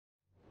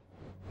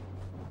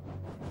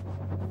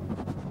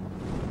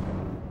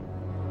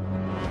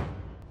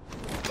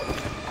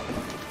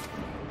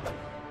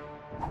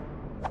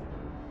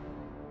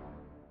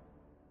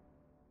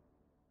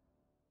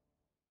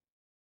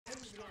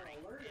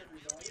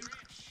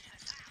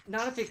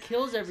Not if it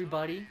kills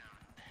everybody.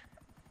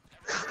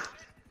 If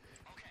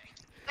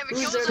it Who's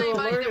kills there to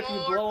anybody, alert then if you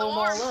we'll blow them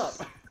alert all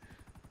the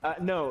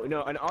up? No,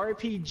 an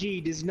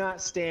RPG does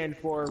not stand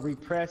for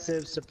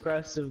repressive,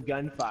 suppressive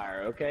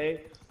gunfire,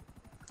 okay?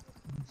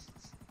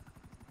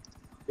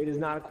 It is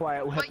not a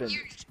quiet weapon.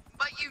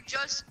 But you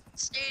just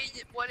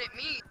stated what it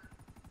means.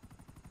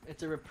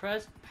 It's a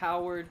repressed,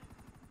 powered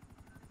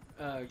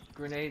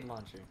grenade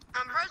launcher.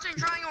 I'm pressing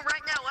triangle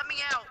right now. Let me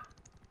out.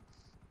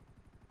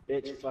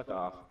 Bitch, fuck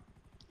off.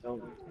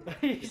 Don't.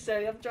 You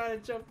say I'm trying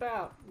to jump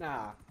out.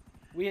 Nah.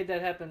 We had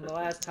that happen the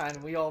last time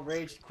and we all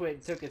raged quit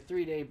and took a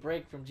 3-day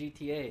break from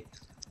GTA.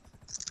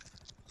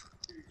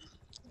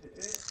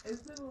 It's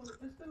been longer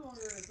than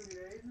 3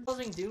 days.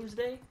 Causing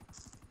Doomsday?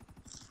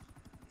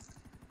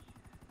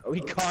 Are we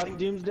causing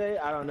Doomsday?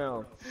 I don't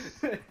know.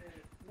 Never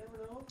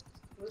know.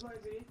 It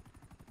might be.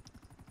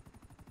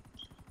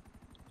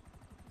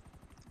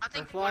 I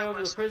think Don't fly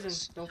over the prison.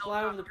 Don't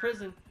fly over the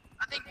prison.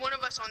 I think one of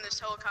us on this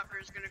helicopter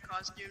is gonna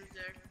cause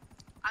doomsday.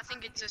 I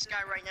think it's this guy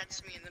right next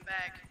to me in the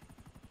back.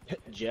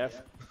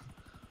 Jeff.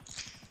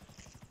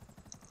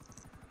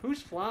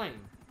 Who's flying?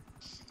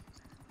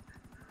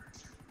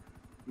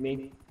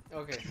 Me.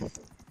 Okay.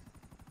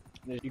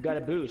 You got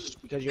a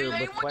boost because you're Dude, a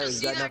anyone player.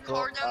 just You see got that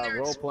car down enough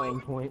there role-playing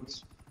explode?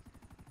 points.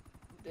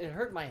 It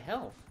hurt my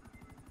health.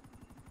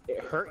 It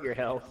hurt your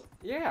health.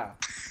 Yeah.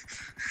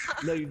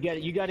 No, you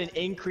got an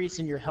increase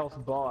in your health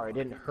bar. It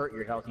didn't hurt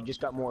your health. You just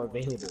got more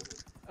available.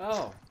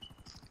 Oh.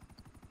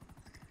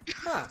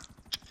 Huh.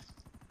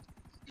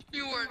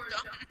 You weren't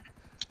dumb.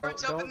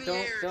 It's up in the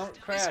air. Don't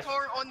crash. His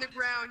car on the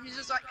ground. He's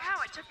just like, ow,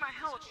 I took my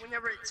health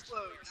whenever it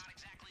explodes.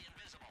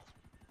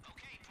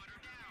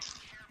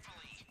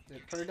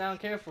 Put her down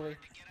carefully.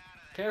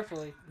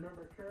 Carefully.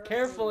 Remember,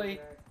 Carefully.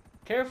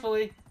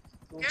 Carefully.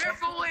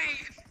 Carefully!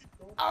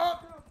 Oh!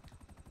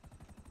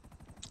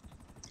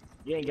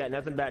 You ain't got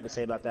nothing bad to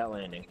say about that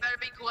landing. You better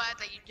be glad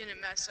that you didn't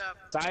mess up.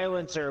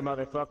 Silencer,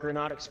 motherfucker,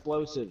 not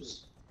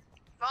explosives.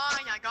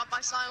 Fine, I got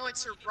my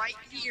silencer right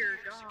here.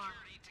 God.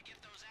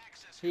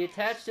 He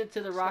attached it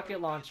to the rocket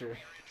launcher.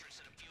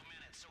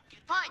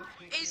 Fine,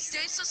 is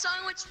this a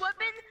silenced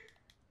weapon?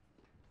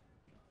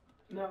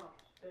 No,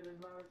 it is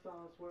not a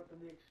silenced weapon.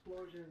 The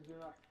explosions do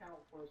not count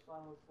for a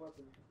silenced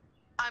weapon.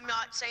 I'm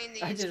not saying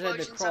the I just had to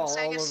explosions, crawl I'm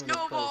saying all a over the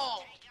place.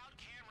 snowball!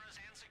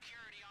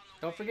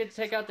 Don't forget to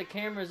take out the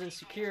cameras and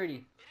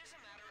security.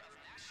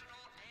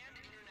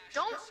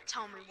 Don't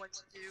tell me what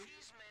to do.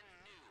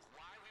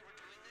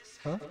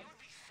 Huh?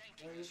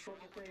 You're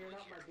supposed to say you're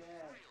not my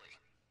dad.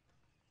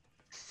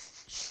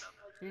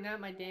 You're not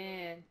my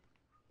dad.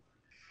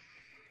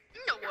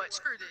 You know what,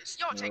 screw this.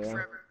 Y'all take Yeah.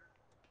 forever.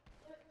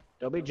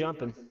 Don't be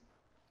jumping.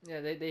 Yeah,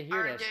 they I hear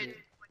already that did. shit.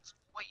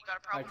 What, you got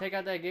a Alright, problem? take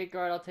out that gate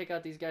guard. I'll take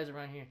out these guys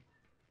around here.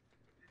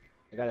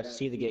 I gotta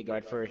see the gate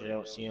guard first. I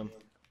don't see him.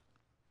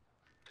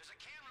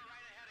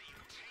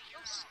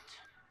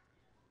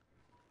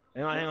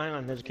 Hang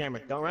on. There's a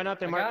camera. Don't run up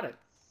there, I Mark. got it.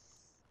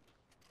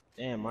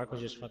 Damn, Mark was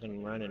just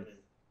fucking running.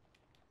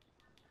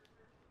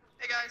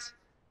 Hey guys.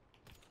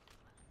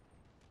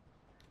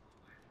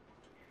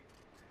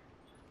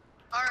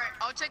 Alright,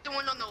 I'll take the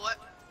one on the left.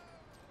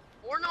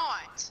 Or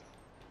not.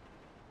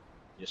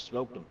 Just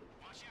smoked him.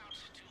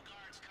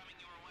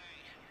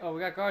 Oh, we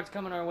got guards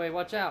coming our way.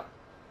 Watch out.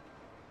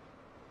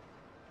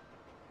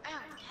 Oh, yeah.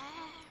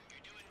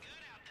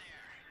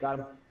 Got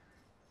him.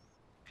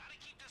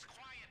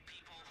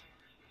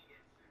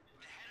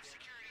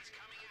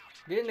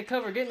 Get in the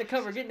cover. Get in the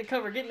cover. Get in the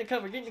cover. Get in the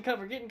cover. Get in the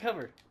cover. Get in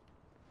cover.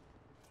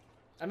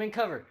 I'm in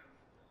cover.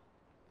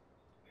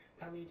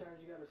 How many times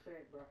you gotta say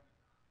it, bro?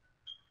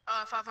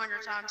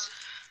 500 times.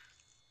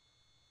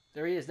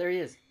 There he is. There he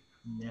is.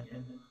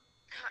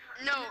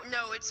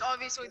 No, it's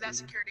obviously that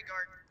security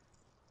guard.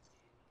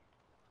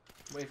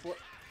 Wait for it.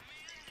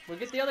 We'll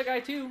get the other guy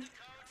too.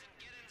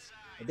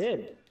 I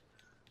did.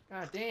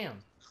 God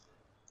damn.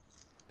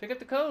 Pick up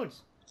the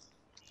codes.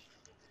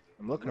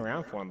 I'm looking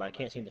around for him, but I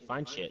can't seem to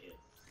find shit.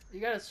 You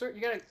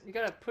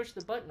gotta push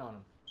the button on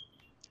him.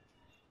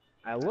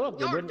 I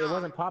looked. It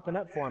wasn't popping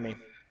up for me.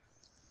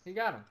 You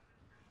got him.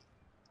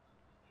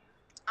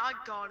 I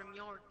got him,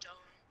 you're dumb.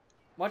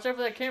 Watch out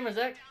for that camera,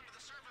 Zach.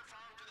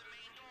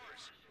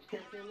 Check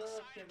your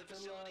love, check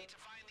your love.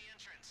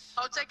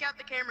 I'll take out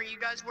the camera, you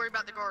guys worry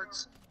about the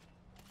guards.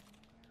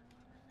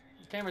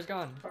 The camera's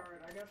gone. Alright,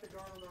 I got the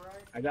guard on the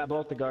right. I got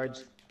both the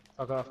guards.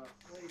 Fuck off.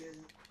 No, you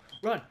didn't.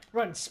 Run,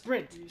 run,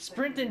 sprint,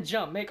 sprint and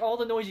jump. Make all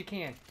the noise you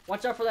can.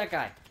 Watch out for that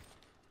guy.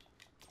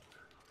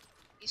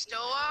 You still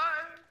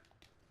alive?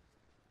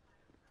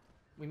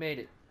 We made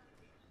it.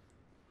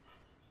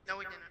 No,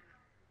 we didn't.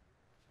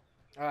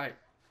 All right.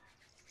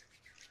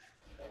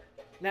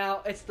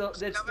 Now it's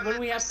when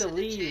we have to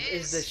leave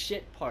is the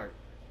shit part.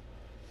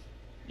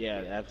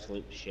 Yeah, the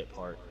absolute shit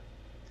part.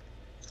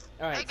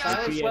 All right, Hey, guys.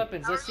 silence Yeah.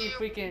 weapons. How Let's are see if you?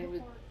 we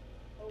can.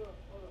 Hold up.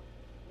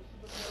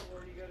 This is the part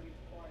where you gotta be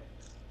quiet.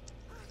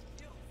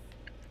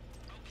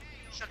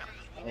 Shut up.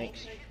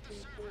 Thanks. Take 2,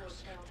 4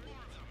 count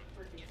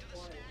freaking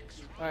quiet.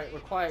 All right, we're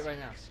quiet right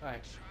now. All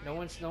right, no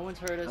one's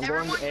heard us. I'm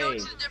going Everyone to go A.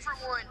 to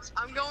different ones.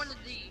 I'm going to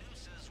D.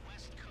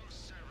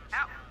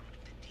 Ow.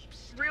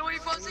 Really,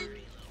 Fuzzy?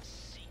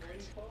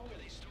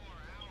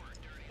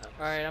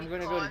 Alright, I'm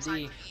gonna go to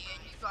D. You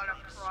got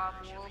a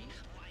problem.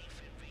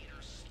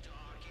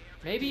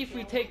 Maybe if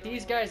we take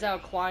these guys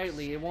out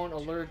quietly, it won't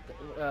alert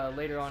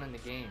later on in the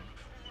game.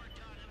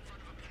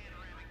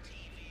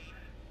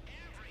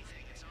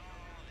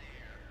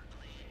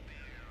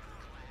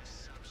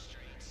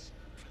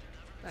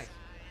 Nice.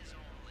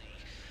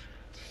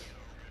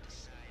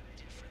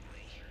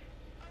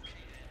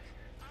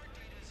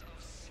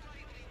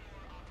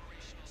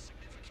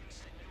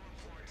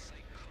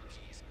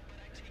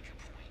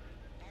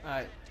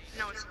 Alright,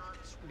 No, it's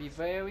not. be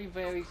very,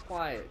 very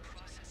quiet.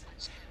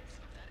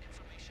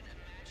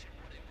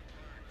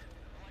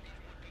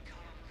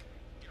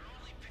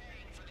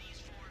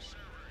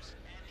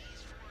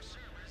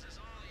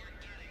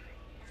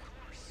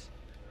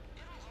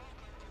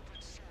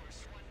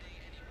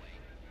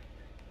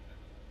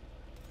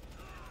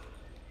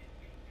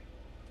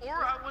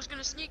 Or I was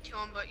gonna sneak kill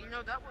him, but you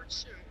know that works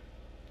soon.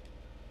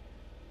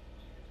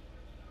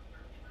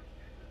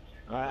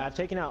 Alright, I've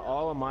taken out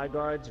all of my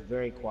guards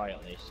very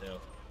quietly, so.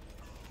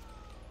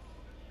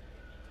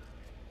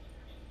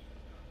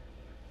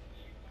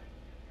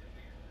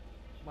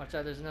 Watch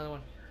out, there's another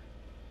one.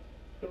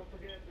 Don't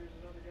forget, there's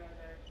another guy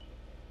there.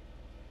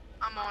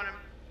 I'm on him.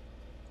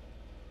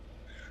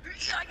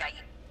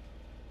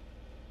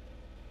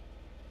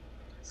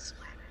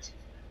 Slapped.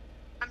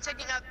 I'm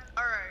taking out.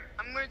 Alright,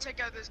 I'm gonna take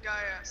out this guy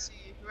at C.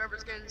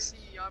 Whoever's getting C,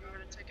 I'm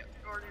gonna take out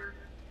the guard here.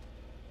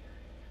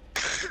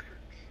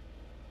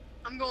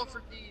 I'm going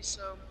for D,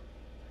 so.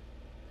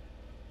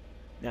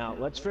 Now,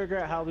 let's figure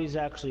out how these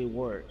actually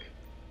work.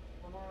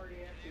 I'm already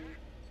at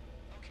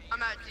the.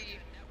 I'm at D.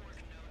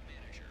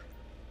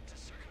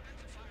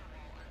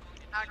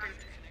 Hacking.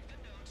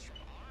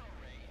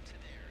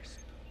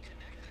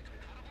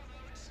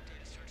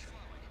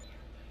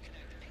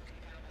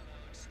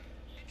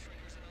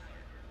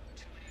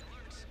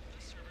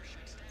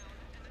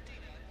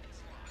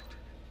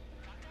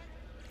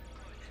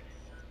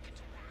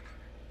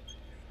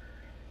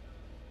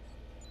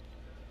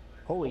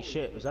 Holy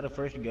shit, was that a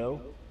first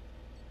go?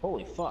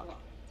 Holy fuck.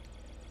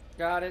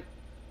 Got it.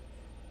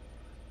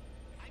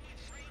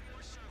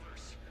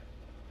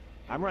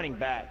 I'm running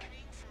back.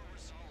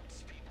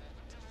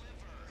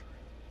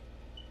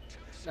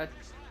 That,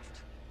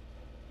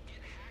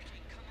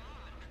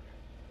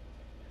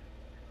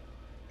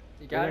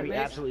 you We're got gonna it, be Mace?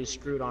 absolutely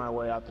screwed on our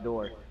way out the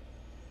door.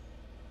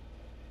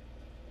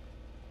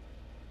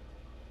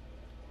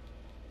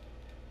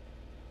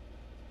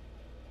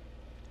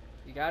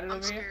 You got it I'm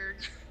over here? scared.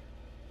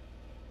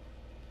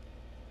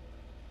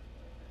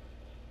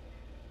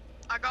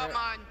 I got Yeah.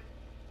 mine.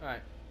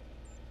 Alright.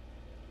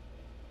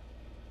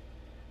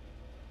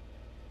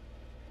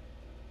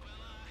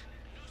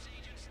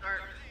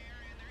 Alright.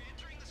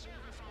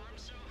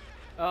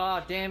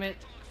 Oh, damn it.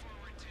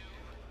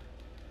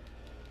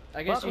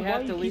 I guess Fuck, you why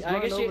have to keep leave. I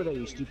running guess over you. there,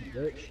 you stupid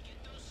bitch.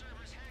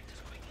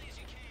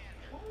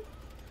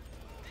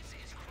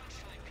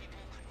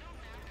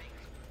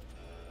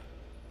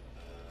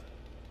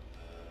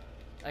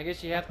 I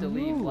guess you have to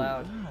leave Ooh,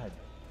 loud. God.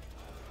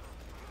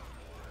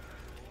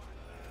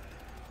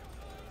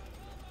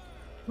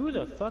 Who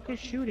the fuck is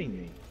shooting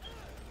me?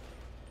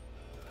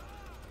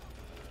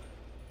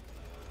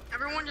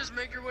 Everyone just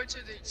make your way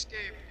to the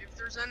escape. If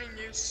there's any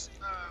news,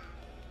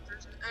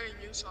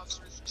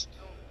 officers, just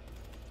kill them.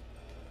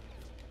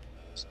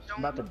 Just don't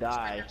I'm about to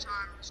die. spend your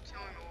time just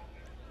killing all of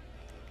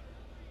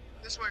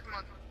them. This way, come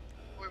on.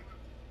 Wait.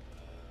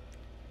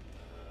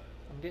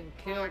 I'm getting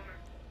killed.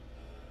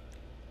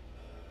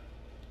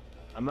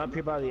 I'm up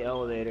here by the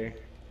elevator.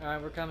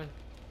 Alright, we're coming.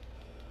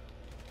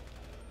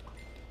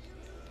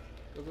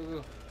 Go, go,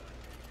 go.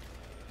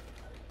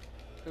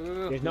 Go, go,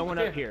 go. There's no one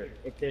up here.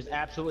 If there's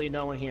absolutely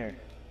no one here.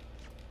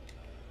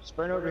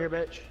 Sprint over here,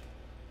 bitch.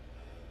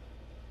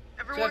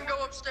 Everyone Jeff.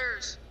 go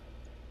upstairs.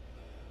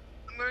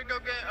 I'm gonna go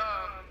get,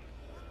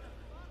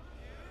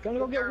 Gonna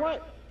go get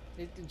what?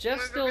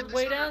 Jeff's I'm still gonna go get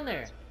way the down server.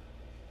 there.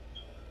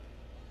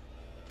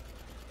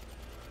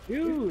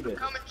 Dude.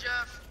 coming,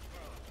 Jeff.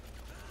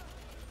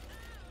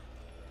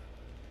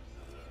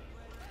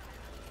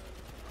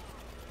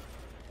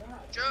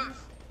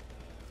 Jeff.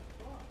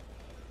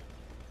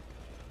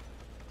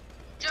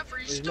 Jeff, are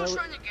you There's still no-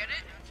 trying to get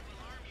it?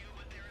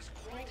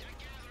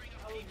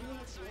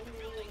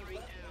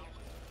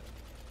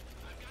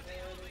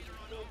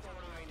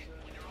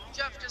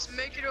 Jeff, just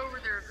make it over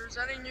there. If there's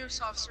any news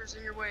officers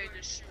in your way,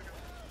 just shoot them.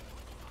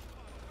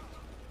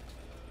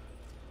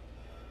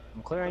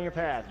 I'm clearing your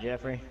path,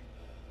 Jeffrey.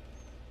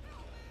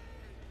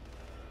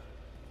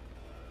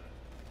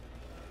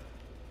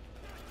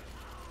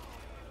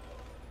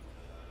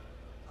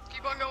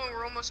 Keep on going,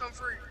 we're almost home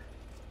free.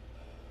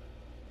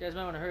 You guys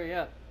might want to hurry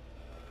up.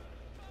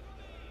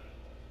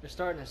 They're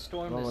starting to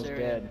storm I'm this almost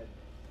area. dead.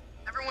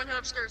 Everyone head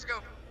upstairs, go.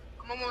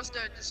 I'm almost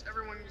dead, just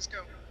everyone just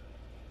go.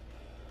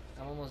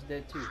 I'm almost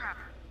dead too. Crap.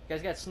 You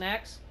guys got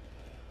snacks?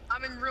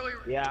 I'm in really,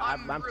 Yeah,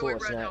 I'm really full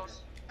of red snacks.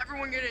 health.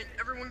 Everyone get in,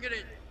 everyone get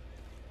in.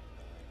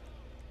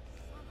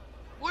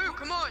 Blue,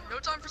 come on, no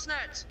time for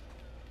snacks.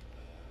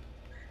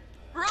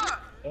 Bruh!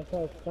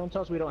 Don't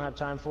tell us we don't have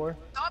time for.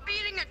 Stop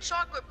eating a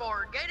chocolate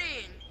bar. Get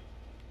in.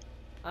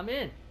 I'm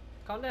in.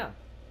 Calm down.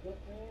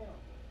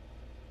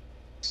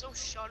 So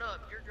shut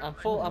up. You're I'm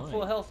drunk. full. I'm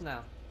full health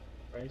now.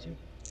 Crazy.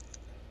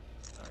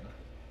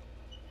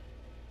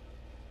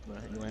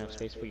 Alright. You wanna have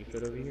space for your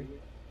foot over here?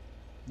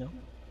 No?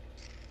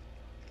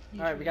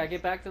 All right, we gotta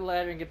get back to the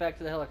ladder and get back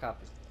to the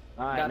helicopter.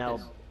 Alright, Got now,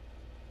 this.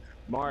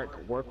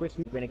 Mark, work with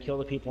me. We're gonna kill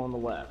the people on the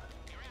left.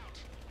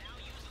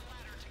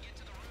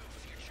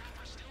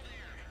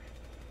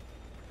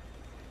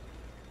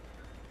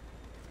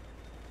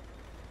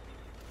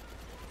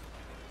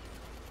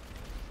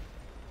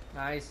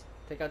 Nice.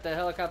 Take out that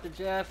helicopter,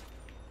 Jeff.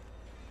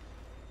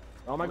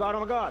 Oh my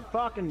god,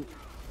 fucking...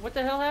 What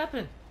the hell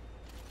happened?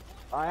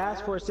 I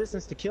asked for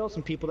assistance to kill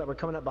some people that were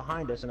coming up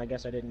behind us, and I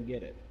guess I didn't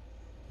get it.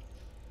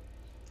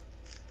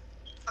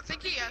 I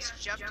think he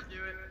asked Jeff to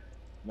do it.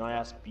 No, I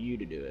asked you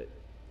to do it.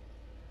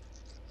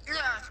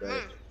 Yeah.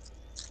 Right.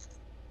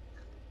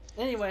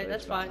 Anyway,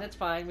 that's fine. That's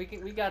fine. We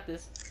got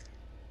this.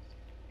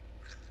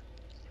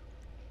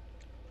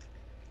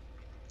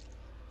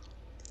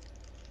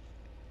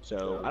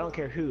 So, I don't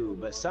care who,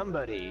 but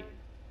somebody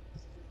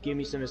give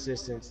me some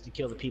assistance to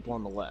kill the people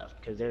on the left,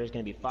 because there's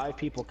going to be 5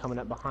 people coming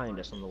up behind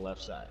us on the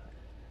left side.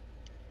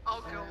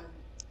 I'll go.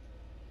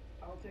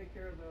 I'll take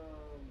care of the.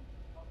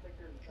 I'll take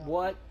care of the.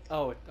 What?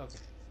 Oh, okay.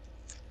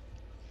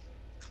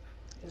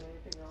 And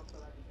anything else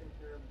that I can take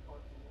care of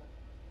apart from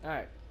that. All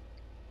right.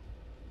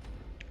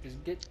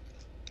 Just get.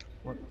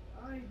 What?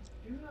 I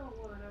do not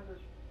want to have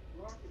this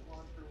rocket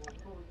launcher while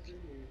going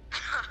through you.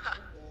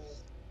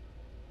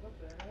 What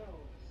the hell?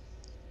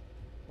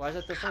 Why is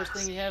that the first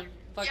thing you have?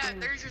 Yeah, Fucking.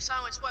 there's your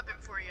silenced weapon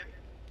for you.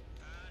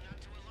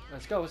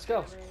 Let's go. Let's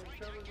go. Man,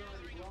 Trevor's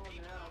already blown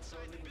now, so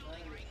it doesn't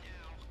matter.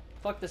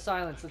 Fuck the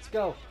silence. Let's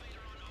go.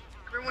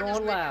 Everyone just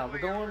Going make loud. your We're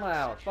way going over.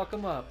 loud. Fuck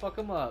them up. Fuck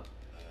them up.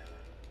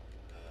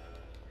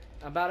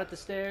 I'm about at the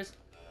stairs.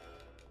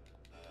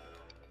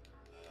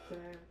 10,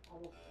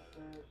 almost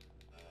upstairs.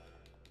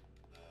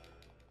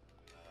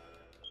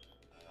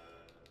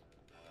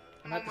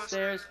 I'm at the almost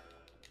stairs.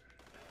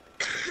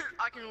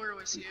 I can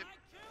literally see it.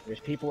 There's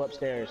people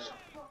upstairs.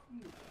 Fuck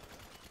you!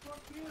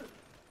 Fuck you!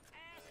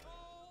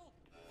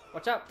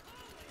 Watch out.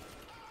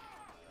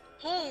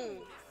 Oh!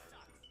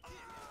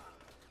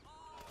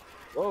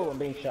 Whoa, I'm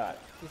being shot.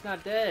 He's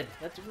not dead.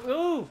 Let's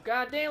move.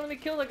 God damn, let me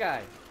kill the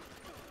guy.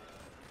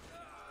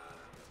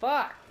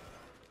 Fuck.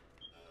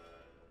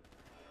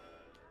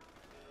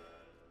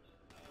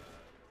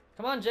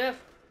 Come on, Jeff.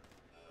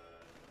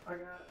 I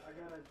gotta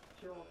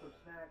chill with some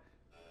snacks.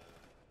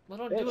 Well,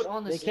 don't do it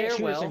on the They can't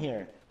shoot us stairwell. in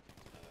here.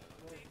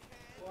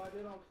 Well, I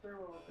did on the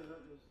stairwell because it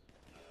was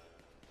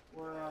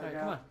where I Alright,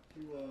 come on. got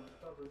to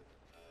cover.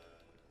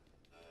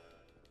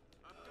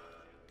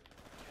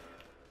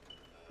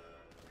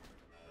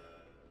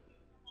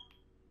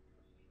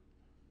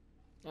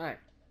 Alright.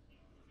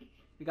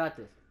 We got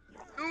this.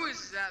 Who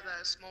is that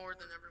is smaller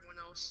than everyone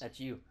else? That's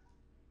you.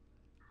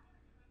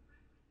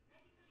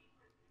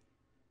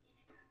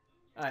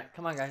 Alright,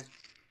 come on, guys.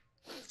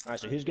 Alright,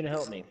 so who's gonna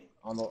help me?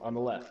 On the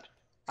left.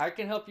 I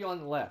can help you on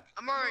the left.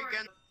 I'm already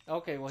getting.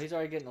 Okay, well, he's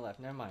already getting the left.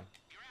 Never mind.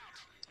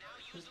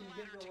 You can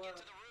get the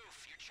left.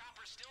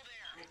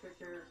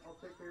 I'll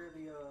take care of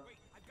the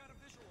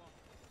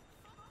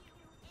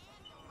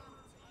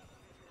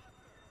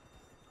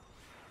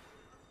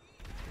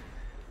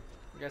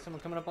You got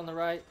someone coming up on the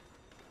right?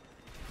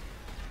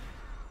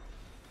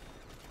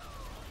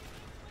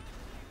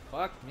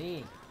 Fuck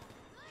me.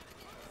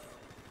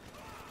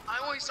 I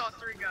only saw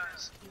 3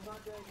 guys. He's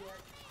not dead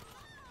yet.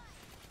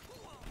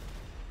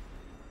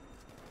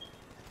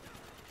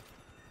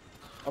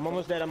 I'm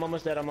almost dead, I'm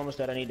almost dead, I'm almost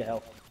dead. I need to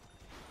help.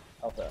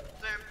 Help up.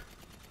 Them.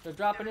 They're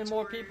dropping in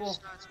more people.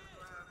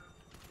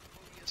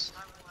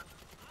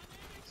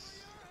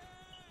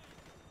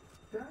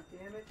 God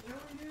damn it, really,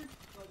 dude?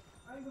 Like,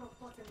 I ain't gonna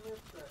fucking miss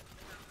that.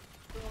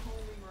 Still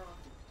holding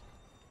rocket.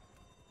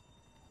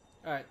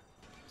 Alright.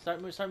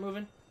 Start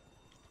moving.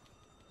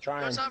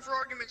 Trying. No time for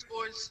arguments,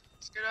 boys.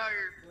 Let's get out of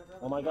here.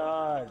 Oh my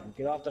god,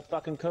 get off the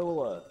fucking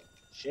cola.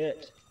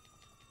 Shit.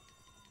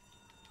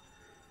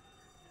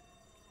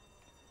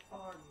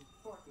 Are you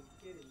fucking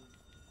kidding me?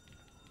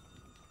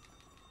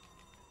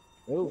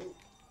 Move.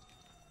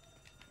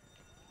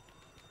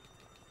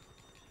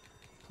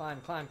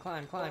 Climb, climb,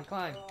 climb, climb,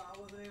 climb. I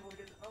wasn't able to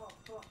get. Oh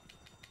fuck!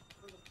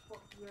 Where the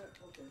fuck you at?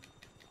 Okay.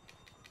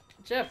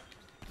 Jeff!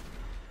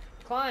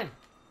 Climb!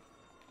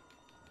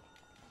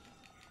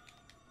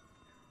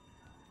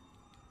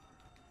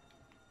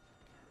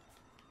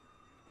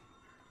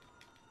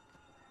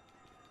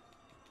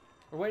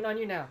 We're waiting on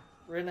you now.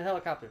 We're in the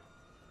helicopter.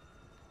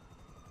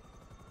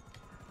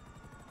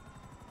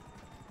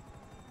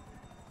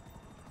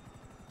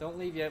 Don't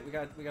leave yet. We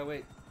got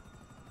wait.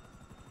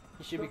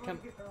 He should be Someone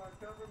coming.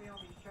 cover me on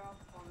these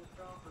on this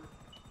chopper.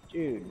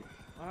 Dude.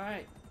 All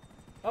right.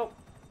 Oh,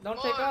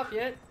 don't take What? off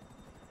yet.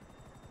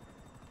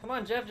 Come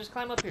on, Jeff. Just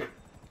climb up here.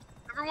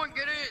 Everyone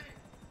get in.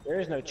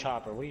 There is no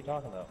chopper. What are you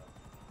talking about?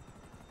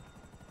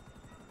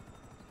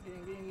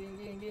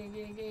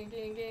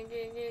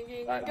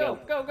 Alright, Go,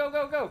 go. go, go,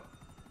 go, go.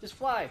 Just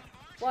fly.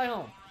 Fly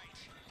home.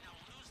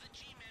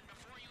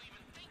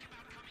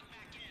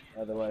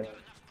 Other way.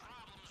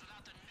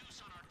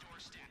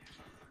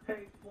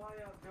 Hey, fly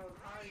out, go as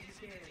high as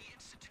you can.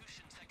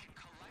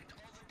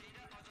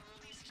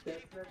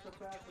 That's the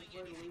fastest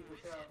way to lose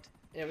the cow.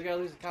 Yeah, we gotta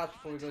lose the cops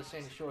before we go to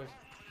Sandy Shores.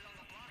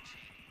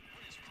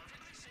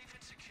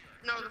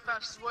 No, the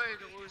fastest way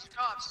to lose the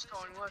cops is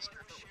going western,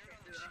 but we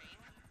can't do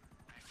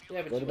that.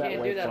 Yeah, but Go you to that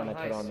can't do that waypoint on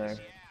I put on heist. there.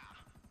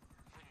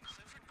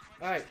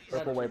 Alright,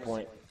 Purple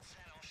waypoint.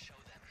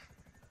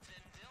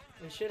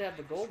 we should have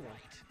the gold one.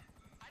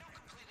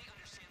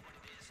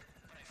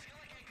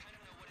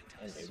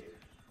 And dude.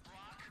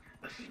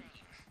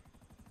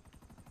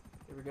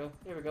 Here we go,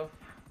 here we go.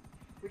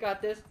 We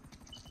got this.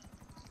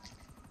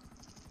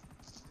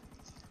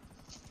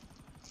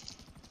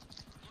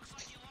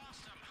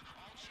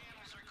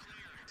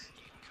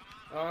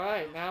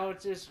 Alright, now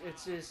it's just,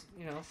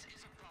 you know.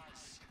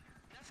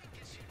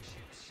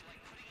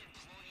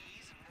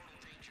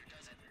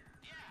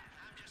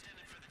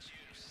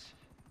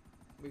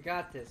 We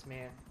got this,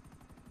 man.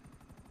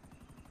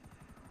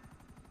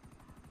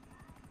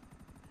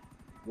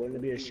 Wouldn't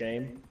it be a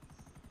shame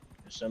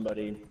if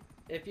somebody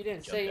If you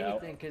didn't say Jumped out.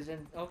 anything, because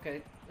then,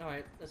 okay,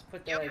 alright, let's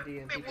put that Yep,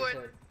 idea in it people's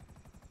would. head.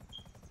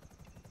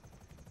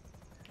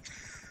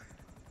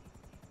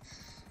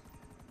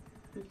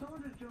 Did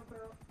someone just jump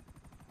out?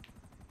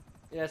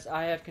 Yes,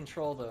 I have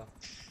control, though.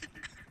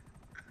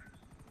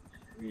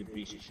 you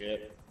piece of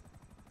shit?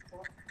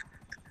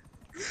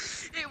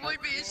 It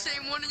would be a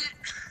shame, wouldn't it?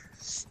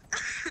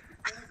 God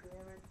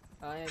damn it.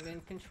 I am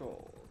in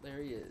control. There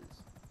he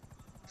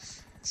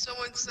is.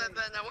 Someone said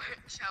that and I went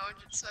challenge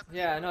accepted.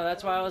 Yeah, I know,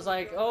 that's why I was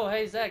like, oh,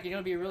 hey, Zach, you know,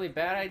 it'd be a really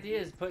bad idea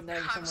is putting that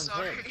in I'm someone's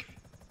sorry. head.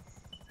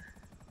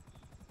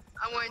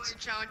 I went into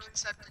challenge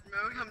accepted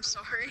mode, I'm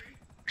sorry.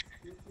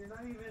 You're not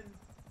even.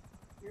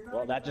 You're not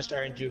Well, that even just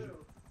earned you. through.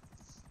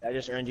 That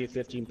just earned you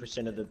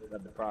 15% of the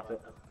profit.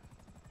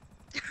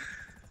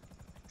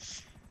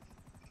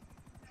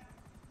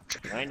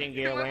 Landing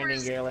gear,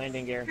 landing gear,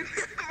 landing gear.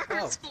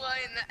 Whoever's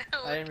flying that I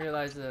helicopter. didn't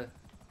realize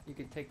you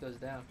could take those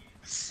down.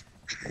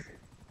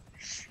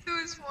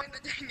 Who's flying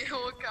the dang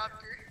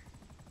helicopter?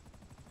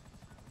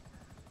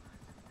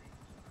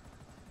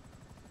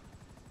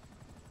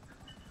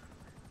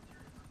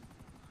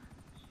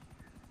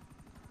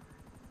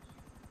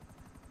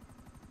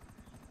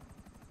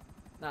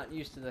 Not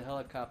used to the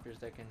helicopters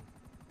that can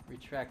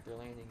retract their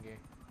landing gear.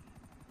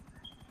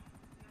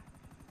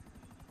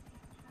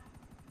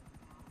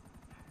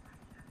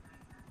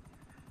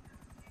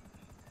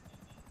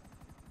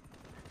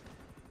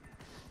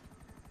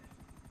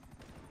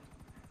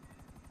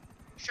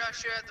 Should I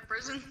shoot at the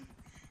prison?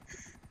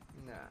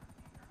 Nah.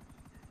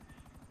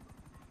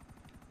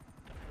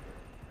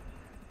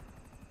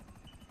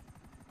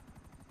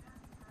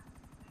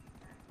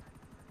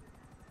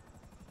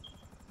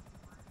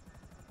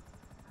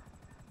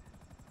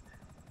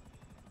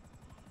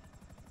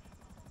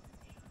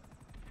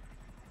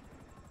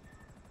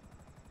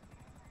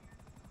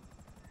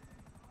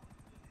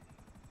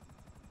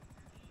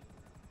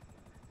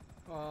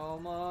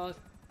 Almost.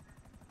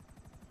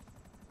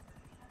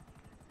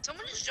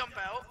 Someone just jump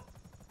out.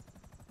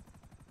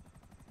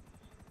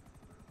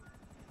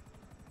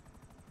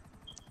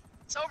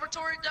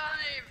 Celebratory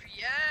dive,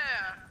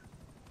 yeah.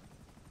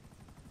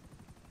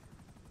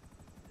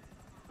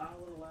 I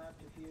would have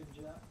laughed if you had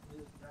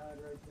just died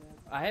right then.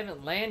 I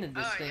haven't landed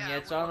this Oh, thing yeah,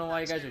 yet, so I don't know well,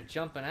 why you that's guys are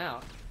jumping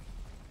out.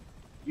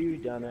 You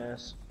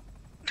dumbass.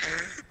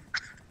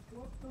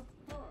 What the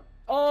fuck?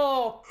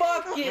 Oh,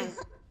 fucking!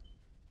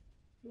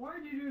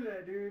 Why'd you do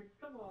that, dude?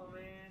 Come on,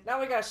 man. Now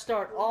we gotta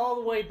start all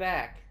the way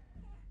back.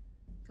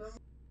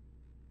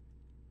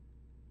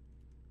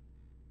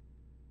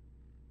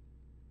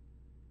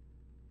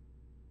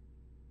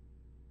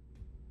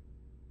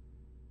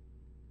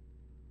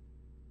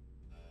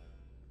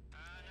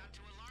 Not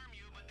to alarm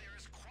you, but there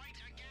is quite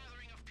a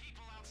gathering of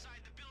people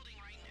outside the building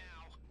right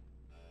now.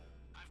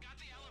 I've got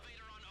the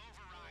elevator on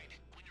override.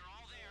 When you're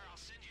all there, I'll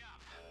send you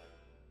up.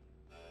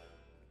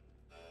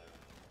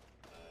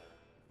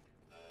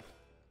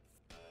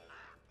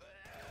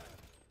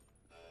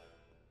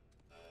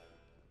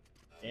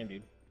 Damn,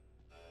 dude.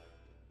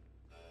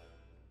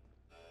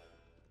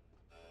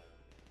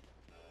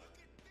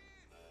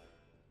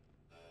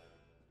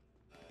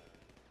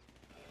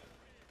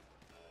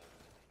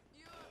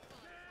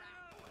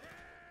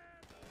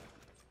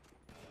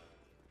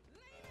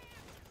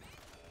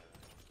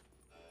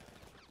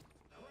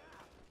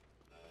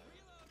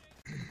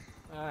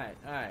 Alright,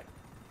 alright.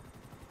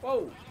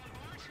 Whoa!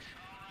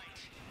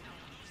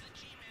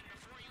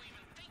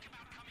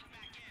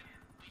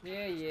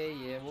 Yeah, yeah,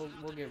 yeah. We'll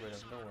get rid of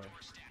him. Don't worry.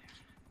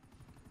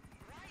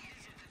 Why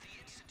is it that the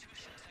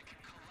institutions that can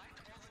collect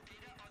all the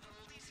data are the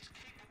least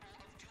capable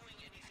of doing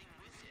anything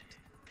with it?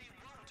 They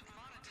won't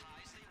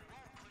monetize, they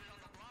won't put it on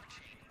the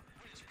blockchain,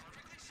 when it's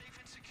perfectly safe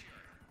and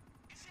secure.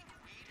 You think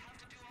we'd have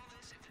to do all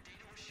this if the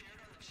data was shared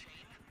on the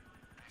chain?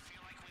 I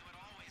feel like we would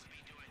always be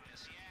doing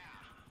this, yeah.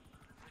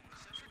 When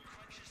Clifford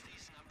crunches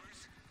these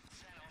numbers,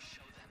 then I'll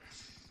show them.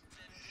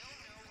 Then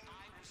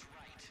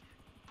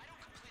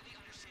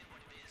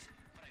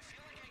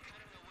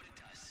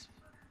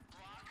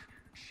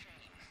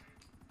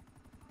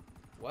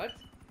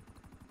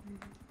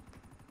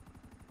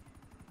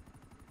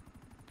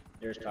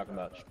They're just talking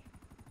about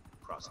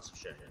process of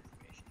sharing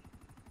information.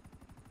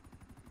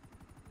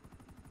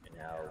 And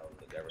how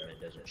the government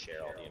doesn't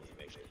share all the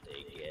information that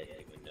they get,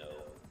 even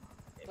though...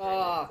 it very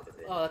well could have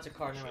been Oh, that's a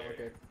car. Never mind, we're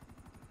shared. good.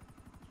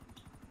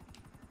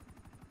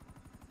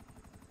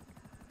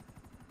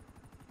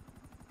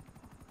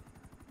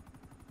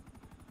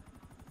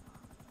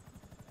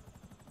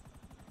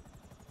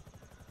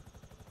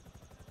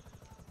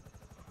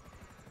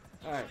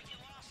 All right.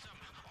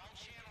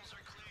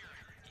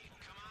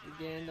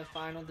 Begin the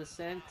final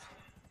descent.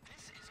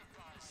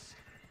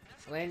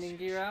 Landing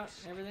gear out.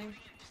 Everything.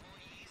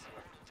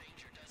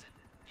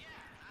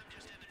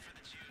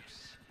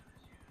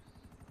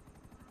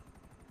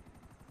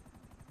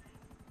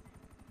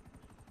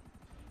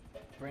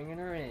 Bringing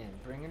her in.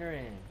 Bringing her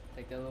in.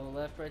 Take that little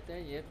left right there.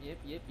 Yep. Yep.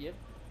 Yep. Yep.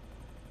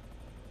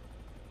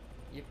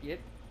 Yep. Yep.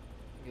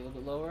 Get a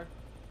little bit lower.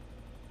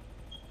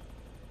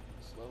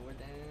 Slow her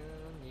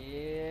down.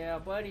 Yeah,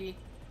 buddy.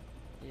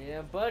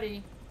 Yeah,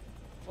 buddy.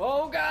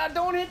 Oh God!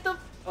 Don't hit the.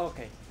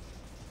 Okay.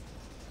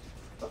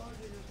 Oh,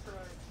 Jesus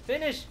Christ.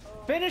 Finish.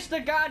 Finish the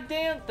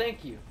goddamn.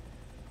 Thank you.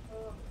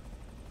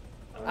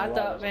 I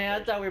thought,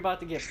 man, I thought we were about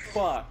to get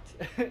fucked.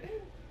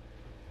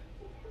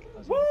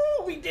 Woo!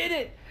 We did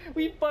it!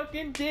 We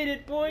fucking did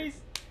it, boys!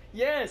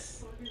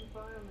 Yes! Fucking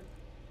finally.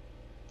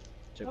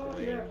 Took Oh,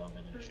 way yeah. longer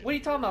than it should. What are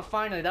you talking about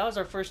finally? That was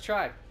our first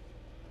try.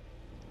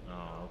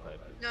 Oh, okay.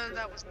 No,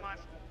 that was my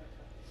fault.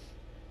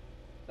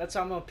 That's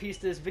how I'm gonna piece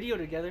this video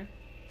together.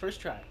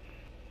 First try.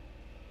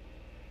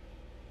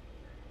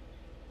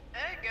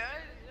 Hey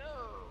guys, yo.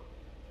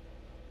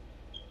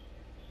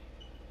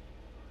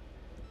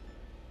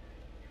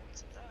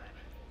 What's that?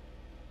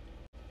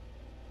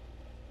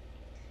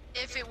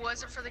 If it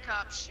wasn't for the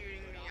cops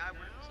shooting me,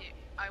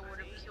 I would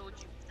have killed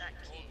you with that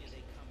key.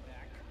 They come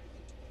back.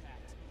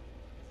 Packed.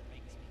 It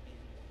makes me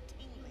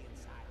tingly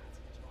inside. It's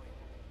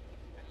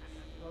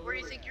enjoyable. Where do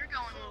you think you're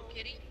going, little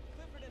kitty?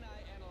 Clifford and I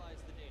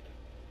analyzed the data.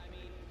 I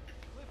mean,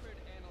 Clifford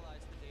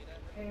analyzed the data,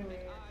 Hey, and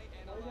man. I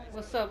analyzed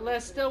What's up,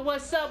 Lester?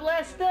 What's up,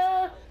 Lester?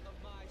 of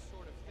my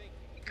sort of thinking.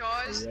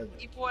 Because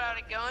he pulled out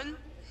a gun.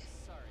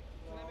 Sorry.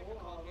 Can I Well, make a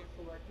call here? let's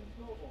select his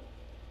mobile.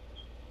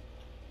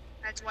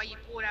 That's why you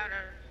pulled out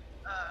a.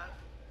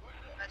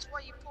 That's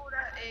why you pulled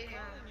out a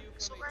Calling you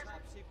assault from a rifle.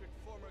 top secret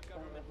former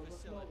government With his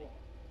facility. mobile.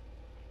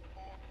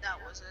 That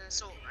was an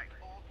assault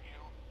rifle.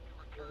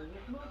 With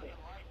his mobile.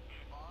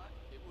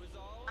 It was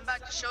all I'm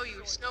about to show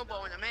you a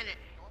snowball in a minute.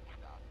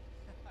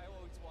 I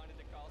always wanted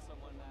to call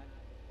someone that.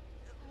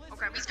 Listen,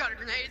 Okay, he's got a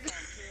grenade. I'm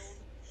killed.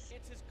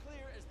 It's as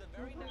clear as the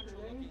very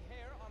natural looking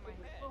hair on my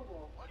head.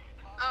 Mobile.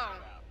 Oh,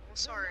 well,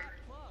 sorry.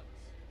 Plugs.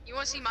 You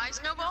want to see my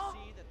snowball?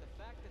 See that the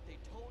fact that they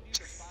told you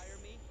to fire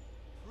me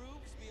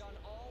proves beyond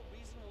all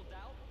reasonable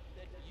doubt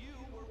that you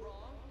were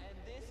wrong and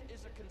this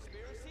is a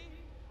conspiracy?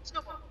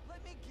 Snowball.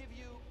 Let me give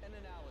you an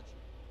analogy.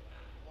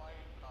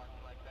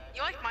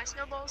 You like my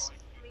snowballs?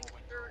 I mean,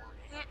 they're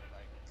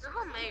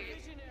homemade.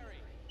 Visionary.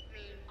 I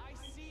mean, I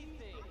see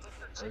things.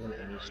 Isn't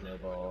any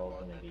snowball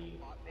gonna be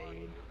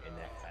made in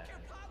that fashion?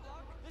 Your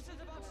potluck. This is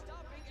about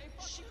stopping a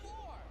fucking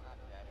war.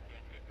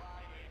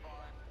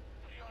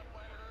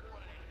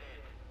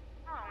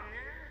 oh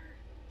no.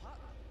 Huh?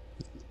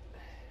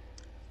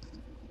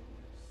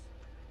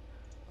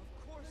 Of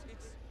course,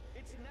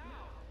 it's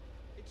now.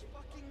 It's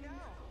fucking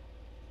now.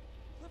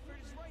 Clifford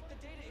is right. The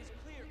data is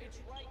clear. It's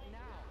right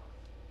now.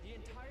 The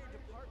entire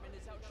department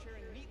is out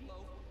sharing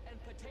meatloaf and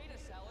potato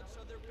salad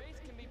so their base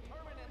can be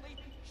permanently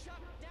shut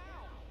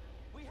down.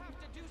 We have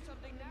to do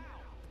something now.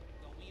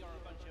 Well, we are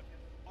a bunch of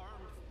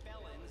armed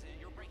felons, and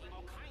you're breaking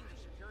all kinds of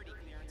security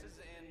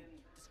clearances and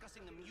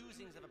discussing the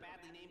musings of a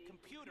badly named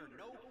computer.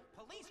 No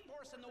police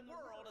force in the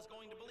world is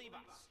going to believe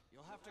us.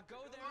 You'll have to go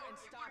there and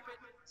stop it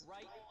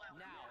right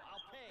now.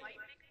 I'll pay.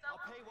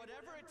 I'll pay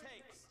whatever it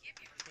takes.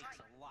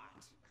 Takes a lot.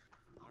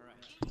 All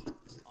right,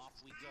 off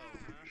we go,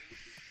 huh?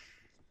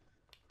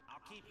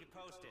 I'll keep you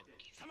posted.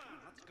 Come on,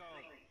 let's go.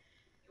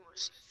 You want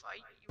to see a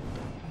fight?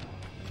 You